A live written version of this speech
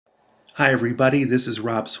Hi everybody, this is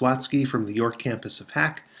Rob Swatski from the York campus of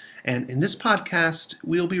HAC, and in this podcast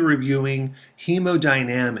we'll be reviewing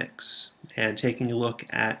hemodynamics and taking a look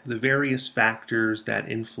at the various factors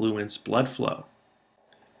that influence blood flow.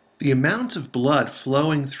 The amount of blood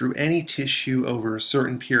flowing through any tissue over a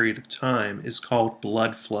certain period of time is called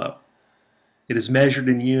blood flow. It is measured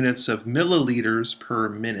in units of milliliters per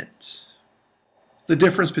minute. The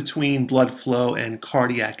difference between blood flow and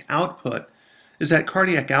cardiac output is that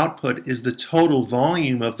cardiac output is the total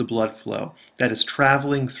volume of the blood flow that is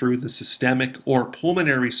traveling through the systemic or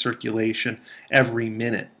pulmonary circulation every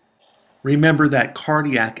minute. Remember that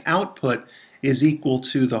cardiac output is equal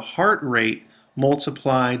to the heart rate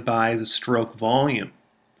multiplied by the stroke volume.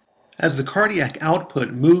 As the cardiac output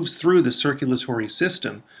moves through the circulatory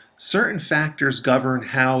system, certain factors govern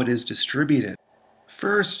how it is distributed.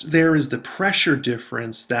 First, there is the pressure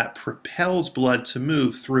difference that propels blood to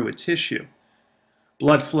move through a tissue.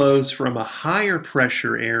 Blood flows from a higher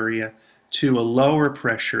pressure area to a lower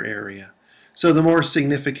pressure area. So the more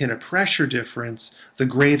significant a pressure difference, the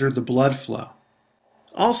greater the blood flow.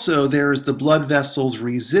 Also, there is the blood vessel's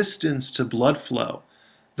resistance to blood flow.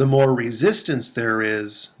 The more resistance there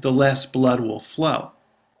is, the less blood will flow.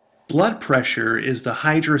 Blood pressure is the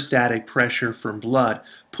hydrostatic pressure from blood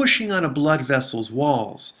pushing on a blood vessel's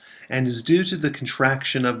walls and is due to the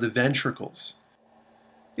contraction of the ventricles.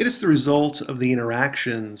 It is the result of the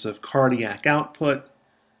interactions of cardiac output,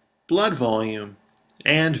 blood volume,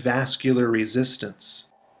 and vascular resistance.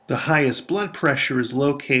 The highest blood pressure is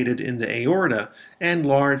located in the aorta and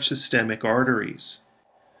large systemic arteries.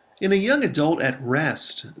 In a young adult at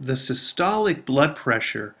rest, the systolic blood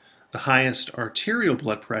pressure, the highest arterial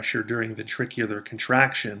blood pressure during ventricular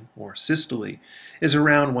contraction, or systole, is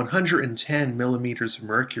around 110 millimeters of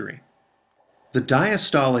mercury. The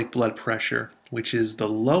diastolic blood pressure, which is the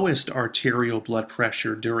lowest arterial blood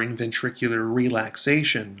pressure during ventricular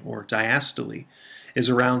relaxation, or diastole, is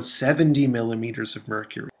around 70 millimeters of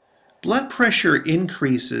mercury. Blood pressure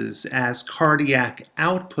increases as cardiac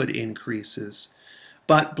output increases,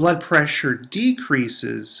 but blood pressure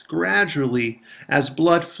decreases gradually as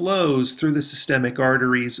blood flows through the systemic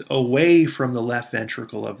arteries away from the left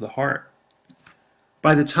ventricle of the heart.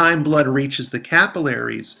 By the time blood reaches the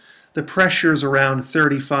capillaries, the pressure is around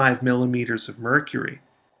 35 millimeters of mercury.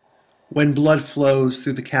 When blood flows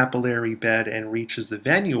through the capillary bed and reaches the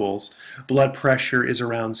venules, blood pressure is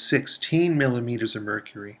around 16 millimeters of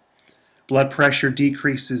mercury. Blood pressure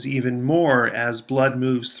decreases even more as blood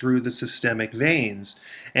moves through the systemic veins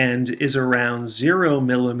and is around 0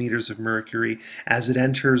 millimeters of mercury as it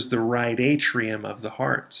enters the right atrium of the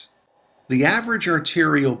heart. The average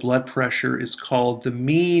arterial blood pressure is called the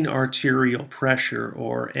mean arterial pressure,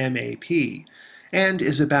 or MAP, and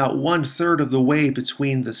is about 1/3 of the way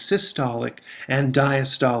between the systolic and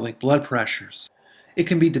diastolic blood pressures. It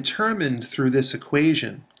can be determined through this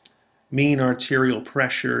equation. Mean arterial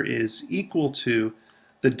pressure is equal to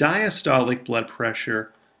the diastolic blood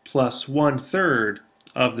pressure plus 1/3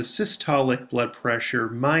 of the systolic blood pressure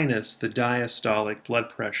minus the diastolic blood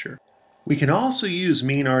pressure. We can also use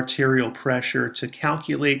mean arterial pressure to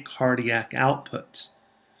calculate cardiac output.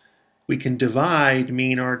 We can divide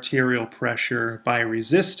mean arterial pressure by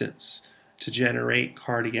resistance to generate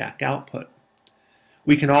cardiac output.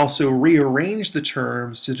 We can also rearrange the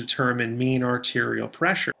terms to determine mean arterial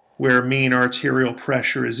pressure, where mean arterial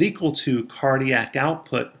pressure is equal to cardiac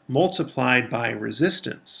output multiplied by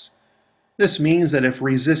resistance. This means that if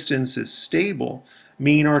resistance is stable,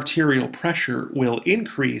 mean arterial pressure will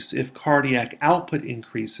increase if cardiac output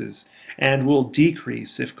increases and will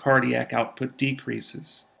decrease if cardiac output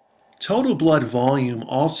decreases. Total blood volume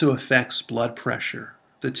also affects blood pressure.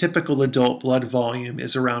 The typical adult blood volume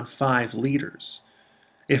is around 5 liters.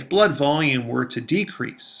 If blood volume were to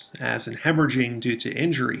decrease, as in hemorrhaging due to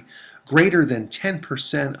injury, greater than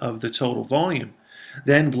 10% of the total volume,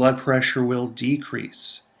 then blood pressure will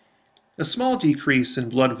decrease. A small decrease in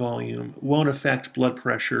blood volume won't affect blood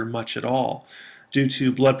pressure much at all due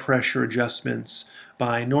to blood pressure adjustments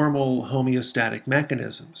by normal homeostatic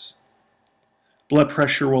mechanisms. Blood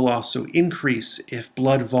pressure will also increase if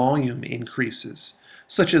blood volume increases,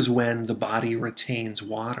 such as when the body retains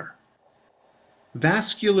water.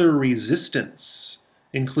 Vascular resistance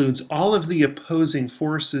includes all of the opposing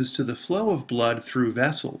forces to the flow of blood through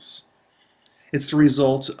vessels. It's the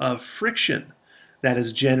result of friction that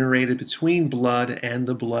is generated between blood and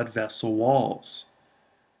the blood vessel walls.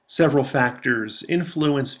 Several factors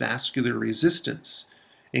influence vascular resistance,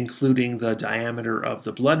 including the diameter of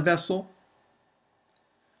the blood vessel,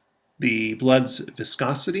 the blood's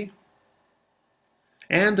viscosity,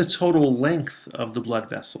 and the total length of the blood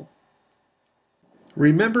vessel.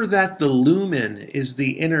 Remember that the lumen is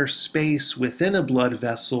the inner space within a blood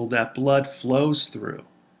vessel that blood flows through.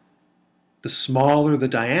 The smaller the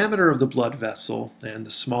diameter of the blood vessel and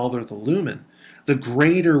the smaller the lumen, the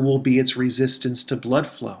greater will be its resistance to blood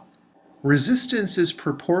flow. Resistance is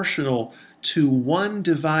proportional to 1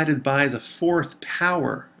 divided by the 4th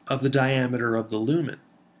power of the diameter of the lumen.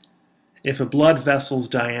 If a blood vessel's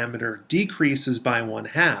diameter decreases by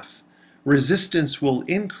 1/2, resistance will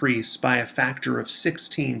increase by a factor of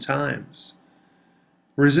 16 times.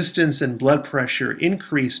 Resistance and blood pressure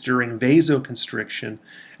increase during vasoconstriction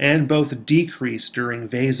and both decrease during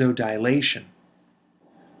vasodilation.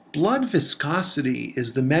 Blood viscosity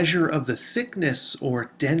is the measure of the thickness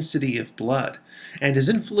or density of blood and is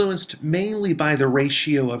influenced mainly by the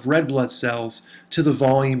ratio of red blood cells to the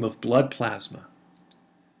volume of blood plasma.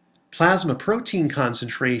 Plasma protein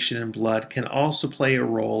concentration in blood can also play a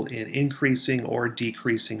role in increasing or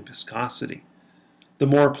decreasing viscosity. The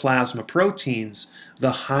more plasma proteins,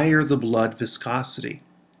 the higher the blood viscosity.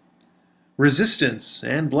 Resistance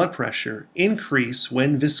and blood pressure increase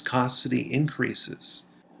when viscosity increases.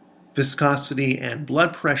 Viscosity and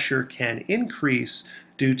blood pressure can increase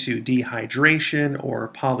due to dehydration or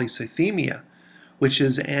polycythemia, which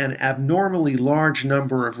is an abnormally large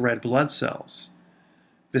number of red blood cells.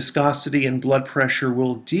 Viscosity and blood pressure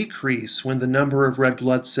will decrease when the number of red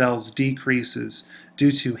blood cells decreases due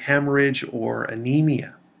to hemorrhage or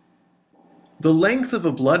anemia. The length of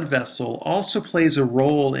a blood vessel also plays a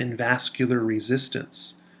role in vascular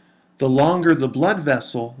resistance. The longer the blood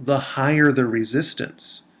vessel, the higher the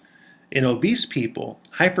resistance. In obese people,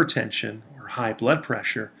 hypertension, or high blood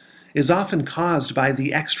pressure, is often caused by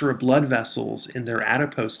the extra blood vessels in their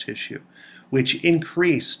adipose tissue, which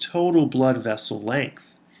increase total blood vessel length.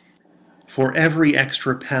 For every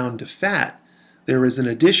extra pound of fat, there is an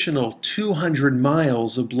additional 200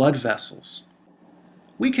 miles of blood vessels.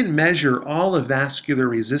 We can measure all of vascular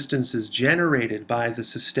resistances generated by the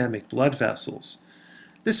systemic blood vessels.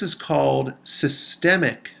 This is called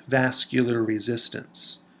systemic vascular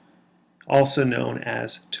resistance, also known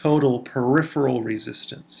as total peripheral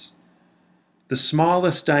resistance. The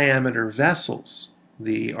smallest diameter vessels,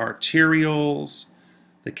 the arterioles,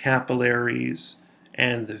 the capillaries,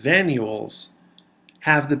 and the venules,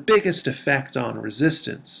 have the biggest effect on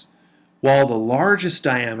resistance, while the largest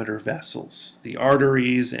diameter vessels, the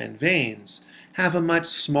arteries and veins, have a much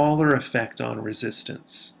smaller effect on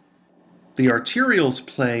resistance. The arterioles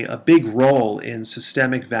play a big role in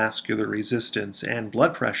systemic vascular resistance and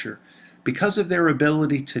blood pressure because of their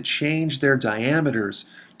ability to change their diameters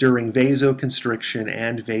during vasoconstriction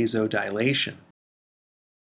and vasodilation.